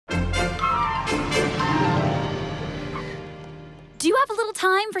Do you have a little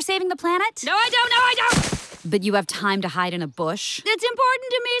time for saving the planet? No, I don't. But you have time to hide in a bush? It's important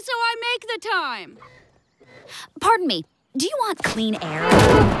to me, so I make the time. Pardon me, do you want clean air?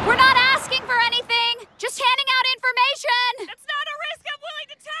 We're not asking for anything, just handing out information. That's not a risk I'm willing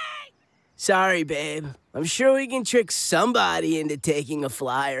to take. Sorry, babe. I'm sure we can trick somebody into taking a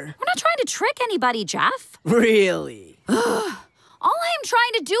flyer. We're not trying to trick anybody, Jeff. Really? All I am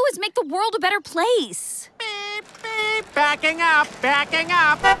trying to do is make the world a better place. Beep, beep, backing up.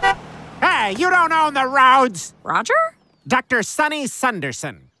 Hey, you don't own the roads. Roger? Dr. Sonny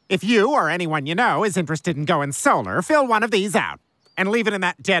Sunderson. If you or anyone you know is interested in going solar, fill one of these out and leave it in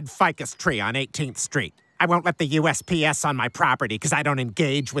that dead ficus tree on 18th Street. I won't let the USPS on my property because I don't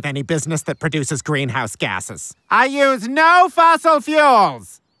engage with any business that produces greenhouse gases. I use no fossil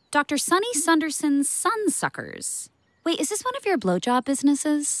fuels. Dr. Sonny Sunderson's Sunsuckers. Wait, is this one of your blowjob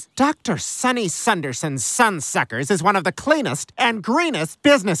businesses? Dr. Sonny Sunderson's Sunsuckers is one of the cleanest and greenest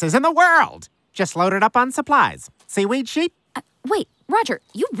businesses in the world. Just loaded up on supplies. Seaweed sheet? Wait, Roger,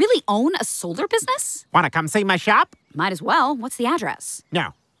 you really own a solar business? Want to come see my shop? Might as well. What's the address?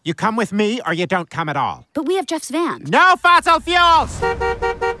 No. You come with me or you don't come at all. But we have Jeff's van. No fossil fuels!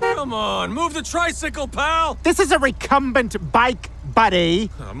 Come on, move the tricycle, pal! This is a recumbent bike, buddy.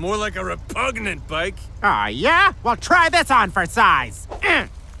 More like a repugnant bike. Oh, yeah? Well, try this on for size.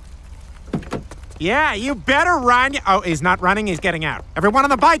 Yeah, you better run. Oh, he's not running, he's getting out. Everyone on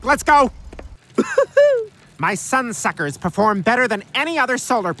the bike, let's go. My Sunsuckers perform better than any other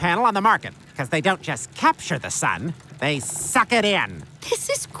solar panel on the market because they don't just capture the sun, they suck it in. This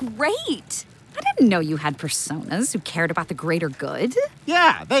is great. I didn't know you had personas who cared about the greater good.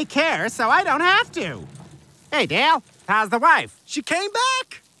 Yeah, they care, so I don't have to. Hey, Dale, how's the wife? She came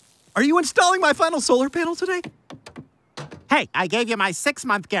back! Are you installing my final solar panel today? Hey, I gave you my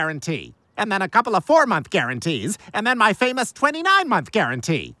 6-month guarantee, and then a couple of 4-month guarantees, and then my famous 29-month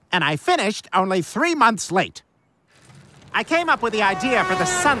guarantee. And I finished only 3 months late. I came up with the idea for the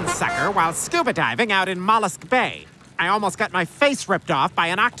Sunsucker while scuba diving out in Mollusk Bay. I almost got my face ripped off by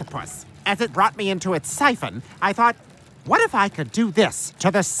an octopus. As it brought me into its siphon, I thought, what if I could do this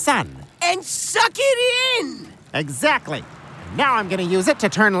to the sun? And suck it in! Exactly. Now I'm going to use it to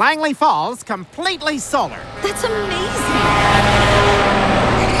turn Langley Falls completely solar. That's amazing.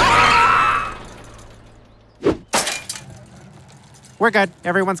 We're good.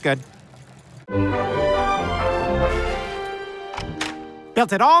 Everyone's good.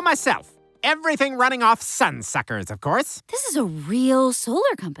 Built it all myself. Everything running off Sunsuckers, of course. This is a real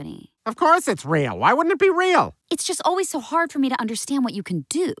solar company. Of course it's real. Why wouldn't it be real? It's just always so hard for me to understand what you can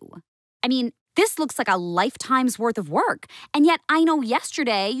do. I mean, this looks like a lifetime's worth of work. And yet I know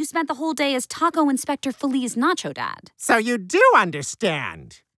yesterday you spent the whole day as Taco Inspector Feliz Nacho Dad. So you do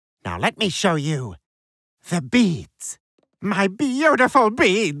understand. Now let me show you the beads. My beautiful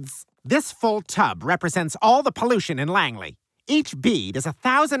beads. This full tub represents all the pollution in Langley. Each bead is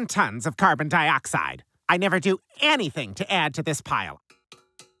 1,000 tons of carbon dioxide. I never do anything to add to this pile.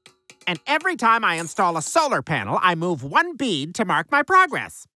 And every time I install a solar panel, I move 1 bead to mark my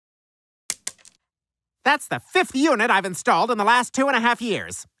progress. That's the 5th unit I've installed in the last 2.5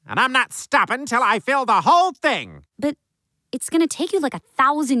 years. And I'm not stopping till I fill the whole thing. But it's going to take you like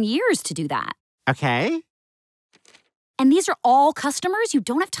 1,000 years to do that. Okay. And these are all customers you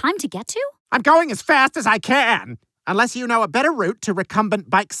don't have time to get to? I'm going as fast as I can. Unless you know a better route to recumbent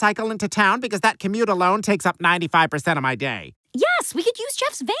bike cycle into town, because that commute alone takes up 95% of my day. Yes, we could use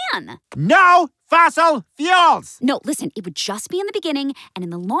Jeff's van. No fossil fuels! No, listen, it would just be in the beginning, and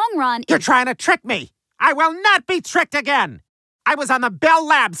in the long run... You're trying to trick me! I will not be tricked again! I was on the Bell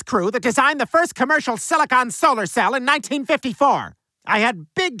Labs crew that designed the first commercial silicon solar cell in 1954. I had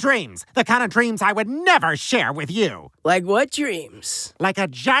big dreams, the kind of dreams I would never share with you. Like what dreams? Like a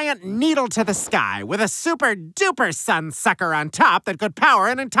giant needle to the sky with a super-duper Sunsucker on top that could power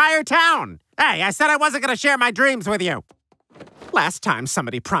an entire town. Hey, I said I wasn't going to share my dreams with you. Last time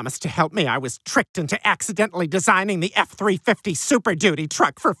somebody promised to help me, I was tricked into accidentally designing the F-350 Super Duty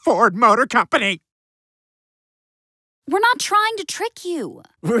truck for Ford Motor Company. We're not trying to trick you.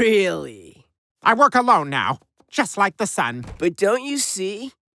 Really? I work alone now. Just like the sun. But don't you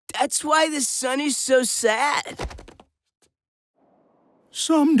see? That's why the sun is so sad.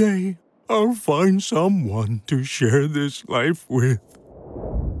 Someday, I'll find someone to share this life with.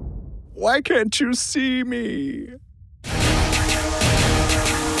 Why can't you see me?